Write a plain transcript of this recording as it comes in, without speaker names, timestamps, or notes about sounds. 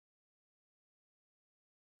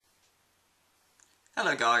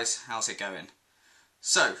Hello guys, how's it going?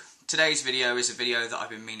 So, today's video is a video that I've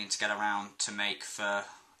been meaning to get around to make for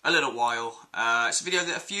a little while. It's a video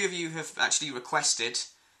that a few of you have actually requested,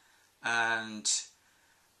 and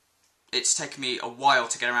it's taken me a while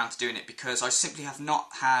to get around to doing it because I simply have not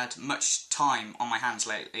had much time on my hands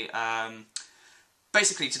lately.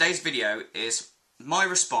 Basically, today's video is my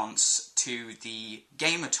response to the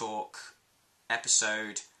Gamer Talk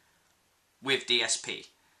episode with DSP.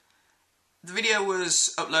 The video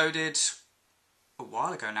was uploaded a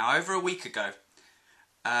while ago now, over a week ago.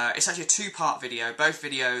 It's actually a two-part video. Both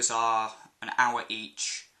videos are an hour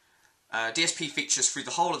each. DSP features through the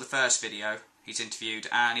whole of the first video he's interviewed,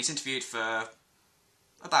 and he's interviewed for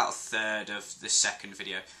about a third of the second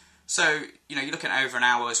video. So, you know, you're looking at over an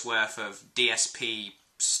hour's worth of DSP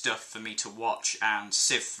stuff for me to watch and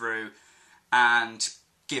sift through and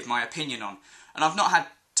give my opinion on. And I've not had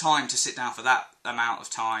time to sit down for that amount of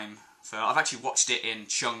time. I've actually watched it in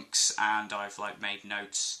chunks and I've made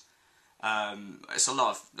notes. It's a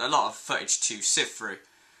lot of footage to sift through.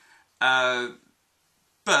 But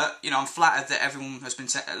you know, I'm flattered that everyone has been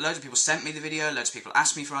loads of people sent me the video, loads of people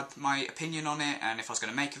asked me for my opinion on it and if I was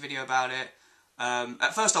going to make a video about it.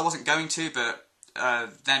 At first I wasn't going to, but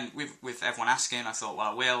then with everyone asking, I thought,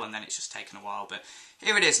 well, I will, and then it's just taken a while. But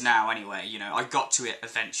here it is now anyway. You know, I got to it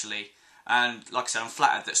eventually, and like I said, I'm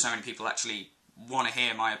flattered that so many people actually want to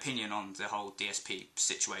hear my opinion on the whole DSP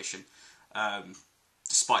situation,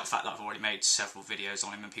 despite the fact that I've already made several videos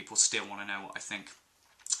on him and people still want to know what I think.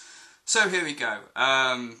 So here we go.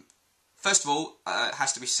 First of all, it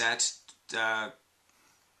has to be said,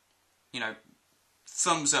 you know,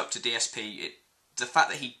 thumbs up to DSP. The fact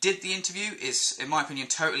that he did the interview is, in my opinion,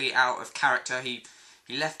 totally out of character. He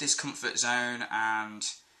left his comfort zone, and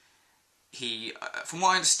he, from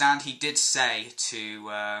what I understand, he did say to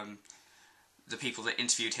the people that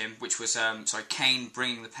interviewed him, which was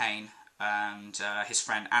KainBringingThePain and his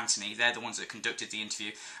friend Anthony. They're the ones that conducted the interview,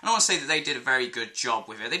 and I want to say that they did a very good job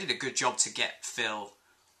with it. They did a good job to get Phil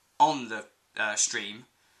on the stream,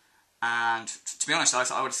 and to be honest,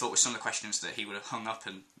 I would have thought with some of the questions that he would have hung up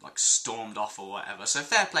and stormed off or whatever. So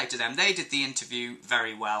fair play to them. They did the interview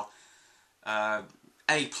very well. A+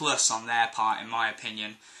 on their part, in my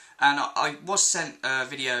opinion. And I was sent a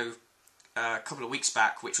video a couple of weeks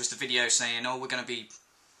back, which was the video saying, oh, we're going to be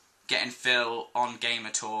getting Phil on Gamer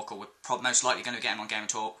Talk, or we're most likely going to get him on Gamer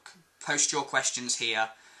Talk. Post your questions here.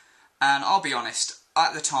 And I'll be honest,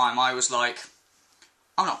 at the time I was like,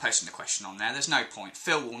 I'm not posting the question on there, there's no point.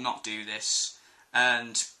 Phil will not do this.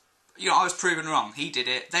 And, you know, I was proven wrong. He did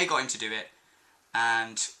it, they got him to do it,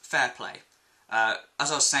 and fair play. As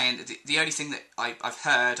I was saying, the only thing that I've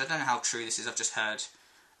heard, I don't know how true this is, I've just heard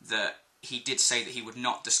that he did say that he would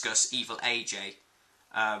not discuss Evil AJ,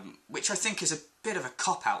 which I think is a bit of a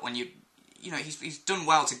cop-out when you know, he's done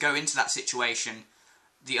well to go into that situation,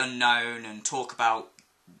 the unknown, and talk about,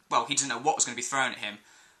 well, he doesn't know what was going to be thrown at him,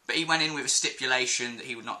 but he went in with a stipulation that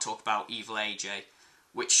he would not talk about Evil AJ,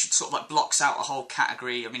 which sort of blocks out a whole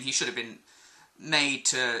category. I mean, he should have been made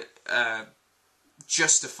to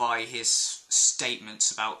justify his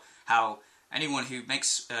statements about how anyone who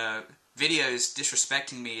makes videos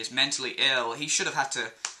disrespecting me is mentally ill. He should have had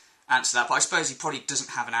to answer that, but I suppose he probably doesn't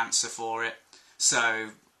have an answer for it. So,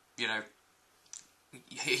 you know,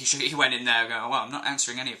 he went in there going, well, I'm not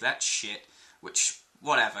answering any of that shit, which,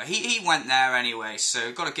 whatever. He went there anyway,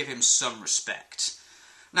 so got to give him some respect.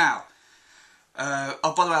 Now,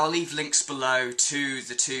 oh, by the way, I'll leave links below to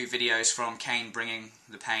the two videos from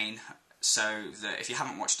KainBringingThePain, so that if you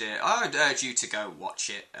haven't watched it, I would urge you to go watch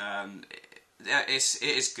it. It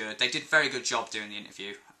is good. They did a very good job doing the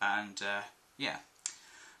interview, and yeah.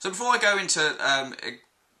 So before I go into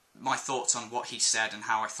my thoughts on what he said and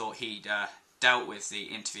how I thought he'd dealt with the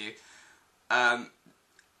interview,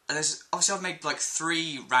 obviously I've made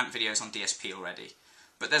 3 rant videos on DSP already,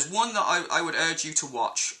 but there's one that I would urge you to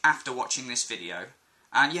watch after watching this video,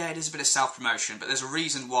 and yeah, it is a bit of self-promotion, but there's a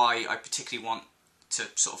reason why I particularly want to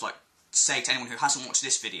sort of say to anyone who hasn't watched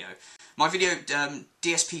this video. My video,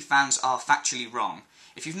 DSP fans are factually wrong.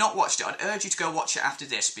 If you've not watched it, I'd urge you to go watch it after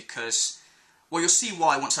this, because, well, you'll see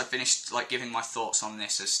why once I've finished giving my thoughts on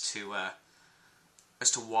this as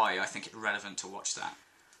to why I think it's relevant to watch that.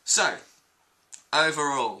 So,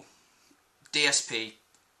 overall, DSP,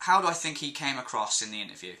 how do I think he came across in the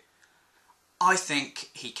interview? I think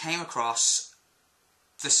he came across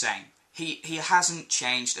the same. He hasn't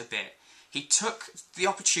changed a bit. He took the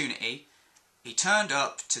opportunity, he turned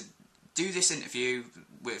up to do this interview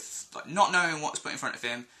with not knowing what was put in front of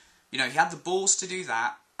him. You know, he had the balls to do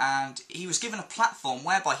that, and he was given a platform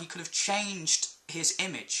whereby he could have changed his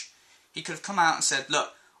image. He could have come out and said,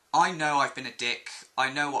 look, I know I've been a dick,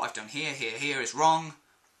 I know what I've done here is wrong,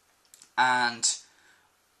 and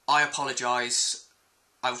I apologise,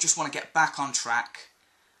 I just want to get back on track,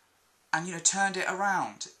 and, you know, turned it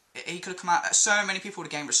around. He could have come out, so many people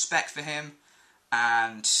would have gained respect for him,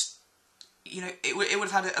 and, you know, it would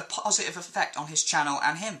have had a positive effect on his channel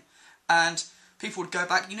and him, and people would go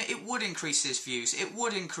back, you know, it would increase his views, it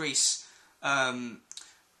would increase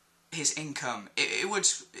his income, it would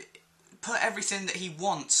put everything that he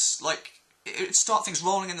wants, like, it would start things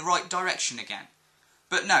rolling in the right direction again.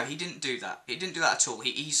 But no, he didn't do that. He didn't do that at all.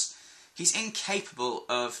 He's incapable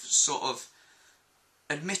of sort of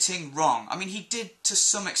admitting wrong. I mean, he did to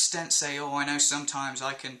some extent say, oh, I know sometimes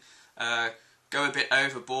I can go a bit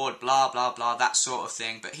overboard, blah, blah, blah, that sort of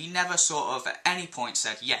thing. But he never sort of at any point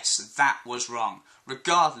said, yes, that was wrong,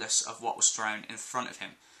 regardless of what was thrown in front of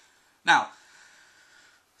him. Now,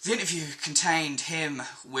 the interview contained him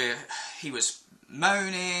where he was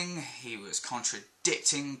moaning, he was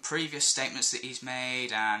contradicting previous statements that he's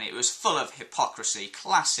made, and it was full of hypocrisy,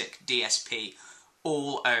 classic DSP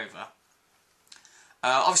all over.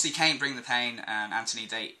 Obviously, KainBringingThePain and Anthony,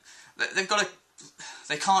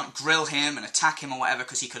 they can't grill him and attack him or whatever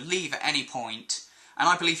because he could leave at any point, and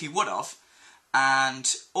I believe he would have.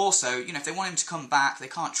 And also, you know, if they want him to come back, they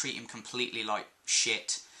can't treat him completely like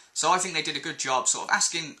shit. So I think they did a good job sort of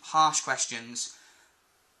asking harsh questions,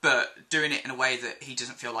 but doing it in a way that he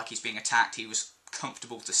doesn't feel like he's being attacked. He was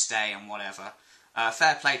comfortable to stay and whatever.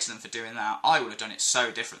 Fair play to them for doing that. I would have done it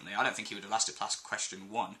so differently. I don't think he would have lasted past question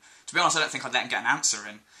 1. To be honest, I don't think I'd let him get an answer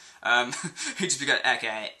in. He'd just be going,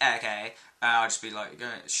 okay. I'd just be like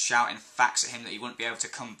shouting facts at him that he wouldn't be able to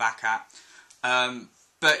come back at.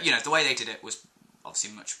 But, you know, the way they did it was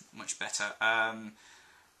obviously much better.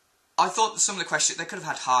 I thought some of the questions, they could have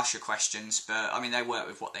had harsher questions, but, I mean, they worked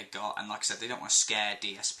with what they got, and like I said, they don't want to scare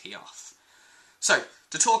DSP off. So,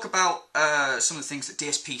 to talk about some of the things that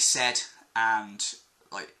DSP said, and,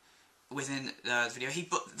 like, within the video, he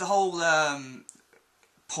put the whole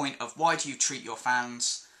point of why do you treat your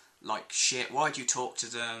fans like shit, why do you talk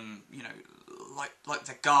to them, you know, like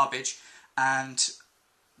they're garbage, and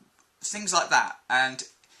things like that, and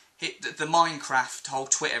the Minecraft whole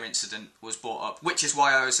Twitter incident was brought up, which is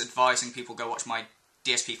why I was advising people go watch my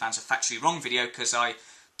DSP Fans Are Factually Wrong video, because I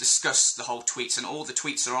discussed the whole tweets, and all the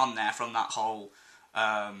tweets are on there from that whole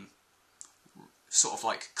sort of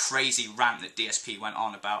like crazy rant that DSP went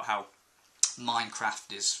on about how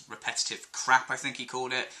Minecraft is repetitive crap, I think he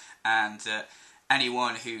called it, and that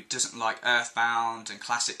anyone who doesn't like Earthbound and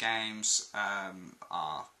classic games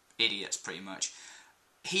are idiots, pretty much.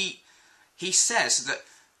 He says that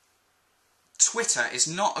Twitter is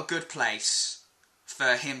not a good place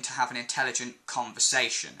for him to have an intelligent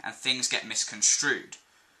conversation and things get misconstrued.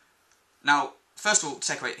 Now, first of all,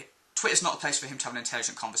 take away, Twitter's not a place for him to have an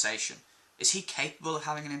intelligent conversation. Is he capable of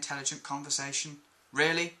having an intelligent conversation?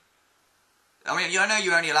 Really? I mean, I know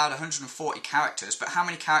you're only allowed 140 characters, but how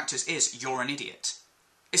many characters is "you're an idiot"?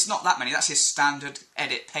 It's not that many, that's his standard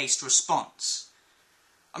edit-paste response.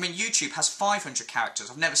 I mean, YouTube has 500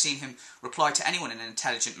 characters. I've never seen him reply to anyone in an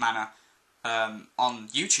intelligent manner on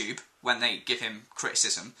YouTube when they give him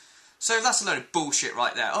criticism. So that's a load of bullshit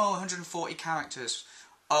right there. Oh, 140 characters.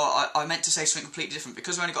 Oh, I meant to say something completely different.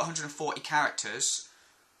 Because we've only got 140 characters,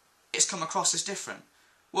 it's come across as different.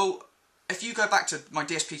 Well, if you go back to my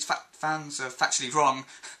DSP Fans Are Factually Wrong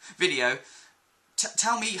video,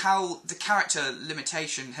 tell me how the character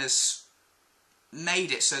limitation has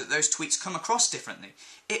made it so that those tweets come across differently.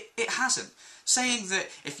 It hasn't. Saying that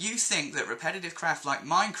if you think that repetitive craft like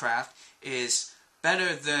Minecraft is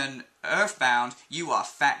better than Earthbound, you are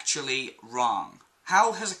factually wrong.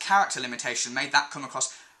 How has a character limitation made that come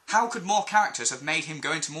across? How could more characters have made him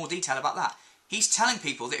go into more detail about that? He's telling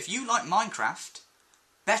people that if you like Minecraft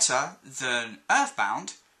better than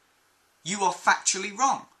Earthbound, you are factually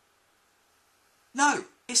wrong. No,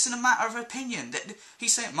 it's a matter of opinion.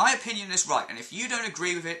 He's saying, my opinion is right, and if you don't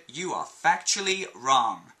agree with it, you are factually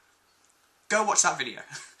wrong. Go watch that video.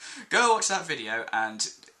 Go watch that video and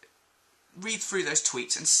read through those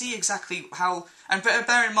tweets and see exactly how... And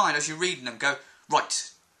bear in mind, as you're reading them, go,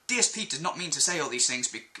 right, DSP did not mean to say all these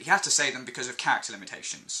things, he had to say them because of character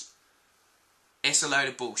limitations. It's a load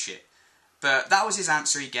of bullshit. But that was his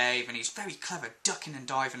answer he gave, and he's very clever, ducking and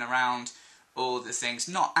diving around all the things,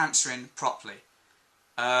 not answering properly.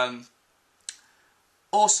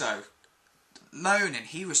 Also, moaning,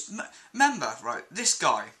 he was... Remember, right, this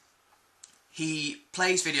guy, he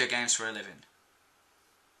plays video games for a living.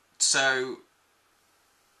 So,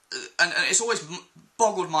 and it's always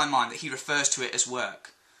boggled my mind that he refers to it as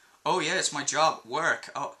work. Oh yeah, it's my job, work.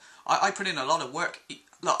 Oh, I put in a lot of work.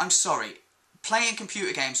 Look, I'm sorry. playing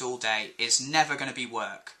computer games all day is never going to be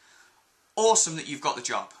work. Awesome that you've got the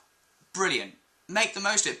job. Brilliant. Make the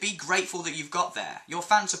most of it. Be grateful that you've got there. Your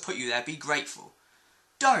fans have put you there. Be grateful.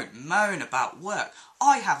 Don't moan about work.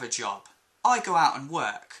 I have a job. I go out and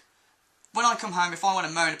work. When I come home, if I want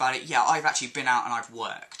to moan about it, yeah, I've actually been out and I've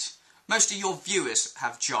worked. Most of your viewers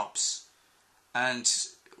have jobs. And,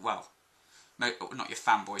 well, not your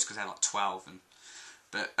fanboys because they're like 12.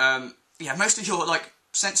 But yeah, most of your, like,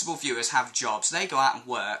 sensible viewers have jobs. They go out and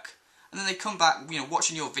work. And then they come back, you know,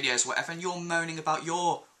 watching your videos or whatever, and you're moaning about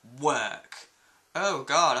your work. Oh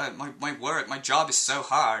God, my work, my job is so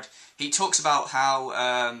hard. He talks about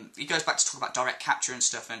how, he goes back to talk about direct capture and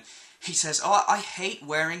stuff, and he says, oh, I hate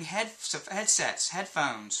wearing headsets,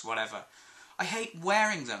 headphones, whatever. I hate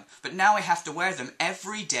wearing them, but now I have to wear them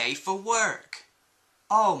every day for work.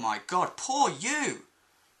 Oh my God, poor you.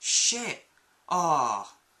 Shit. Oh,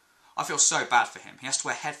 I feel so bad for him. He has to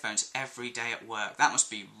wear headphones every day at work. That must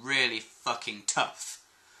be really fucking tough.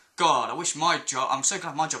 God, I wish my job... I'm so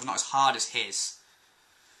glad my job's not as hard as his.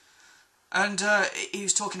 And he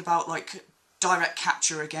was talking about, like, direct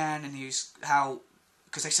capture again, and he was how...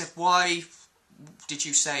 Because they said, why did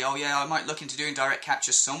you say, oh yeah, I might look into doing direct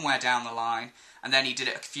capture somewhere down the line, and then he did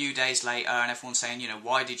it a few days later, and everyone's saying, you know,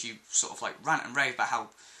 why did you sort of, like, rant and rave about how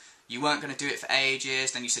you weren't going to do it for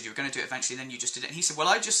ages, then you said you were going to do it eventually, then you just did it. And he said, well,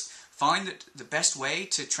 I just find that the best way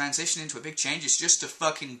to transition into a big change is just to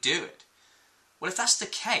fucking do it. Well, if that's the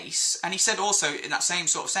case, and he said also in that same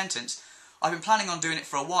sort of sentence, I've been planning on doing it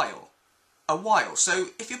for a while. So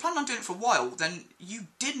if you're planning on doing it for a while, then you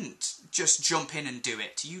didn't just jump in and do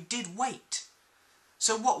it. You did wait.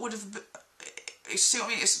 So what would have... See what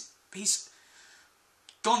I mean? He's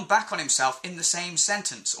gone back on himself in the same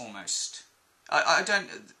sentence, almost. I don't...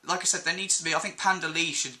 Like I said, there needs to be... I think Panda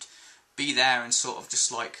Lee should be there and sort of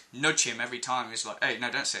just, like, nudge him every time. He's like, hey,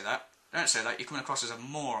 no, don't say that. Don't say that. You're coming across as a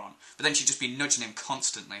moron. But then she'd just be nudging him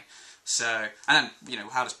constantly. So... And then, you know,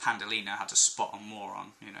 how does Panda Lee know how to spot a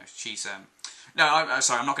moron? You know, she's... No, I'm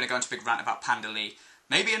sorry, I'm not going to go into a big rant about Panda Lee.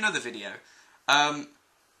 Maybe another video.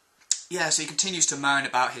 Yeah, so he continues to moan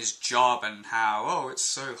about his job and how, oh, it's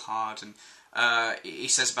so hard. And he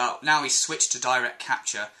says about, now he's switched to direct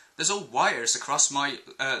capture. There's all wires across my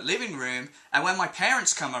living room, and when my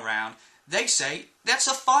parents come around, they say, that's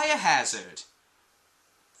a fire hazard.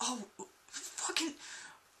 Oh, fucking...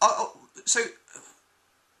 So...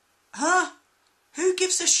 Huh? Who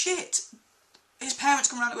gives a shit? His parents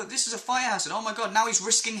come around and go, this is a fire hazard. Oh my God, now he's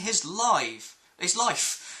risking his life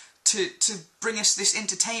to bring us this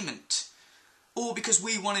entertainment. All because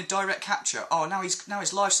we wanted direct capture. Oh, now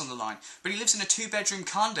his life's on the line. But he lives in a 2-bedroom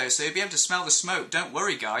condo, so he'll be able to smell the smoke. Don't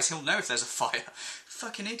worry, guys, he'll know if there's a fire.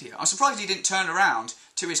 Fucking idiot. I'm surprised he didn't turn around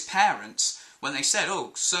to his parents when they said,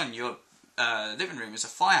 oh, son, your living room is a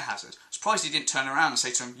fire hazard. I'm surprised he didn't turn around and say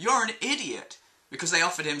to him, you're an idiot. Because they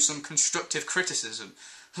offered him some constructive criticism.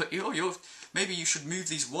 Like, maybe you should move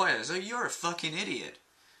these wires. Oh, you're a fucking idiot.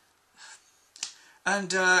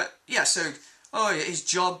 And, yeah, so, oh, his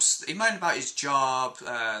jobs, he moaned about his job,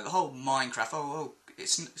 the whole Minecraft, oh,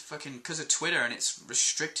 it's fucking because of Twitter and its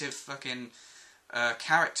restrictive fucking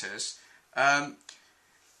characters. What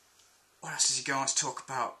else does he go on to talk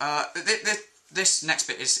about? This next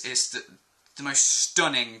bit is the most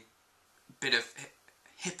stunning bit of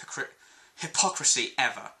hypocrisy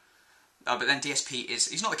ever. But then DSP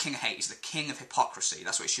he's not the king of hate, he's the king of hypocrisy.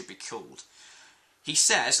 That's what it should be called. He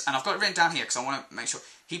says, and I've got it written down here because I want to make sure,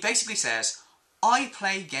 he basically says, I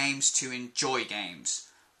play games to enjoy games.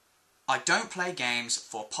 I don't play games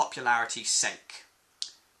for popularity's sake.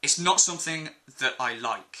 It's not something that I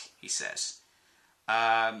like, he says.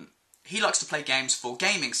 He likes to play games for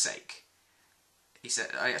gaming's sake. He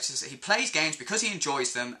said, he plays games because he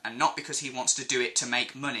enjoys them and not because he wants to do it to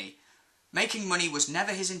make money. Making money was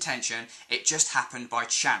never his intention, it just happened by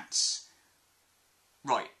chance.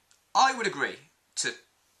 Right, I would agree to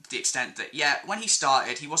the extent that, yeah, when he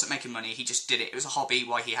started, he wasn't making money, he just did it. It was a hobby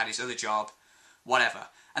while he had his other job, whatever.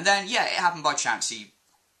 And then, yeah, it happened by chance. He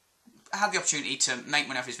had the opportunity to make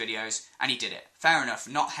money off his videos, and he did it. Fair enough,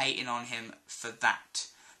 not hating on him for that.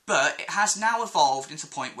 But it has now evolved into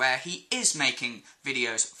the point where he is making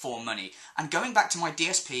videos for money. And going back to my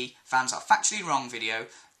DSP fans are factually wrong video,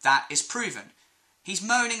 that is proven. He's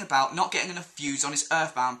moaning about not getting enough views on his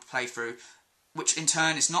Earthbound playthrough, which in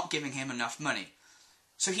turn is not giving him enough money.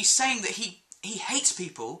 So he's saying that he hates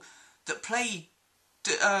people that play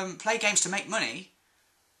games to make money.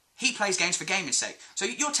 He plays games for gaming's sake. So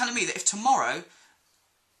you're telling me that if tomorrow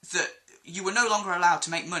that you were no longer allowed to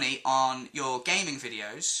make money on your gaming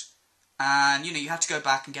videos, and you had to go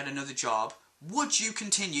back and get another job, would you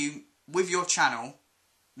continue with your channel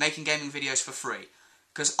making gaming videos for free?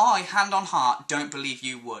 Because I, hand on heart, don't believe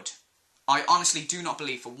you would. I honestly do not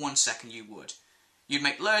believe for 1 second you would. You'd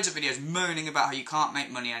make loads of videos moaning about how you can't make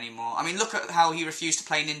money anymore. I mean, look at how he refused to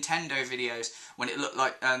play Nintendo videos when it looked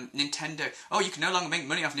like Nintendo. Oh, you can no longer make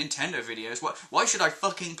money off Nintendo videos. Why should I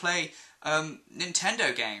fucking play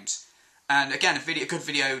Nintendo games? And again, a good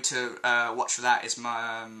video to watch for that is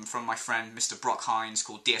from my friend MrBrockHeinz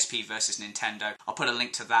called DSP versus Nintendo. I'll put a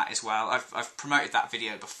link to that as well. I've promoted that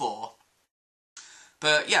video before.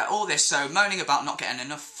 But yeah, all this, so moaning about not getting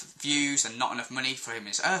enough views and not enough money for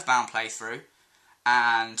his Earthbound playthrough,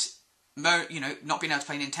 and not being able to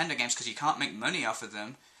play Nintendo games because you can't make money off of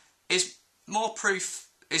them, is more proof,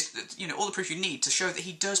 all the proof you need to show that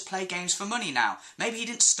he does play games for money now. Maybe he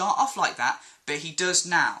didn't start off like that, but he does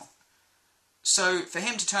now. So for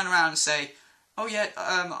him to turn around and say, oh yeah,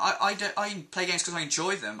 I play games because I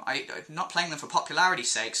enjoy them, I'm not playing them for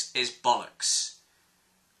popularity's sakes, is bollocks.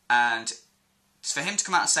 And for him to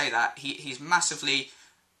come out and say that, he's massively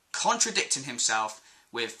contradicting himself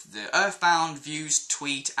with the Earthbound views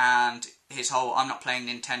tweet and his whole I'm not playing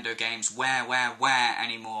Nintendo games where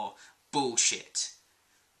anymore bullshit.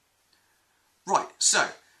 Right, so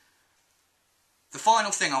the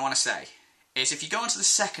final thing I want to say is if you go onto the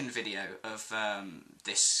second video of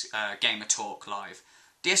this Gamer Talk Live,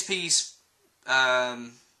 DSP's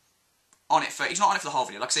on it for, he's not on it for the whole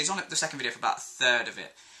video, like I say, he's on it the second video for about a third of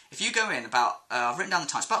it. If you go in about, I've written down the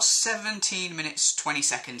time, it's about 17 minutes 20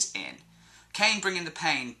 seconds in,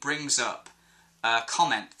 KainBringingThePain brings up a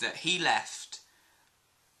comment that he left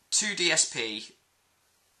to DSP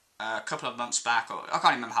a couple of months back, or I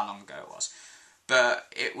can't remember how long ago it was, but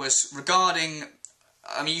it was regarding,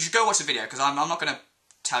 I mean, you should go watch the video because I'm not going to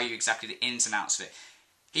tell you exactly the ins and outs of it.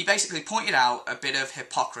 He basically pointed out a bit of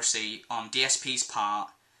hypocrisy on DSP's part,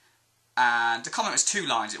 and the comment was 2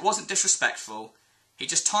 lines. It wasn't disrespectful. He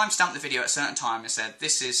just timestamped the video at a certain time and said,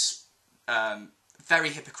 this is very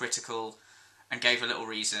hypocritical, and gave a little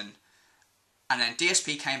reason. And then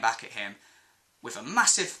DSP came back at him with a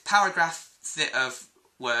massive paragraph of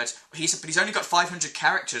words. But he's only got 500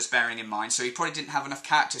 characters, bearing in mind, so he probably didn't have enough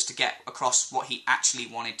characters to get across what he actually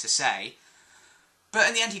wanted to say. But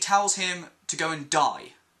in the end he tells him to go and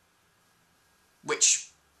die. Which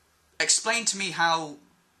explained to me how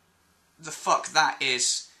the fuck that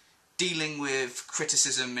is dealing with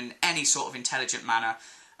criticism in any sort of intelligent manner,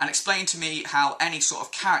 and explain to me how any sort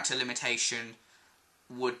of character limitation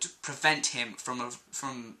would prevent him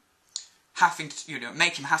from having to,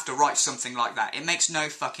 make him have to write something like that. It makes no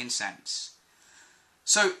fucking sense.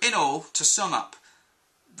 So, in all, to sum up,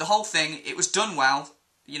 the whole thing, it was done well,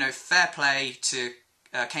 fair play to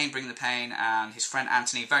KainBringingThePain and his friend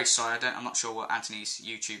Anthony. Very sorry, I'm not sure what Anthony's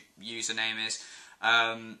YouTube username is.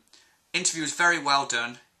 Interview was very well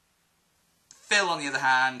done. Phil, on the other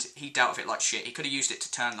hand, he dealt with it like shit. He could have used it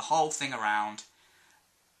to turn the whole thing around,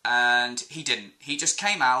 and he didn't. He just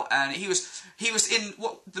came out, and he was in,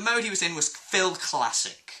 the mode he was in was Phil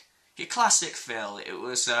classic. Classic Phil. It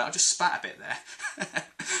was, I just spat a bit there.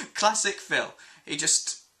 Classic Phil. He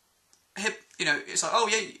just, it's like, oh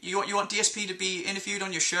yeah, you want DSP to be interviewed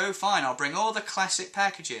on your show? Fine, I'll bring all the classic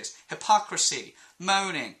packages. Hypocrisy,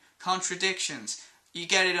 moaning, contradictions. You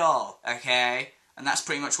get it all, okay? And that's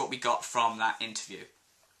pretty much what we got from that interview.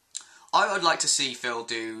 I would like to see Phil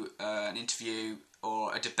do an interview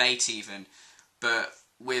or a debate even, but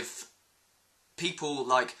with people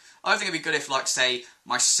like, I think it'd be good if, like, say,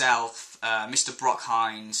 myself,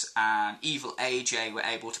 MrBrockHeinz and Evil AJ were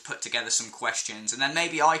able to put together some questions, and then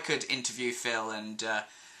maybe I could interview Phil and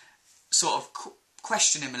sort of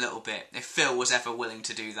question him a little bit, if Phil was ever willing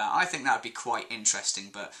to do that. I think that would be quite interesting,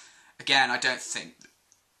 but again, I don't think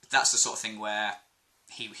that's the sort of thing where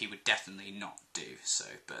he would definitely not do, so,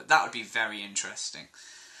 but that would be very interesting.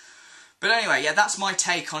 But anyway, yeah, that's my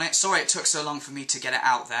take on it. Sorry it took so long for me to get it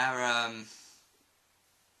out there.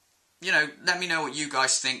 Let me know what you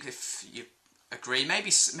guys think, if you agree. Maybe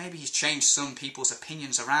he's changed some people's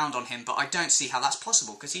opinions around on him, but I don't see how that's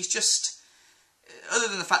possible, because he's just, other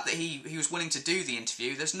than the fact that he was willing to do the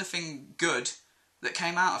interview, there's nothing good that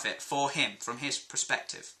came out of it for him, from his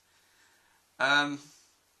perspective.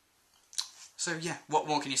 So yeah, what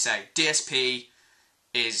more can you say? DSP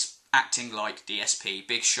is acting like DSP,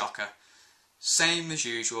 big shocker. Same as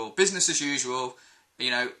usual, business as usual,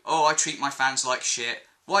 oh, I treat my fans like shit.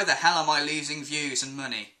 Why the hell am I losing views and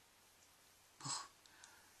money?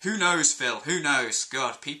 Who knows, Phil? Who knows?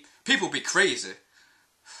 God, people be crazy.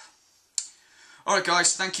 Alright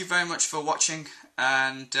guys, thank you very much for watching,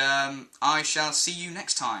 and I shall see you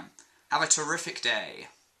next time. Have a terrific day.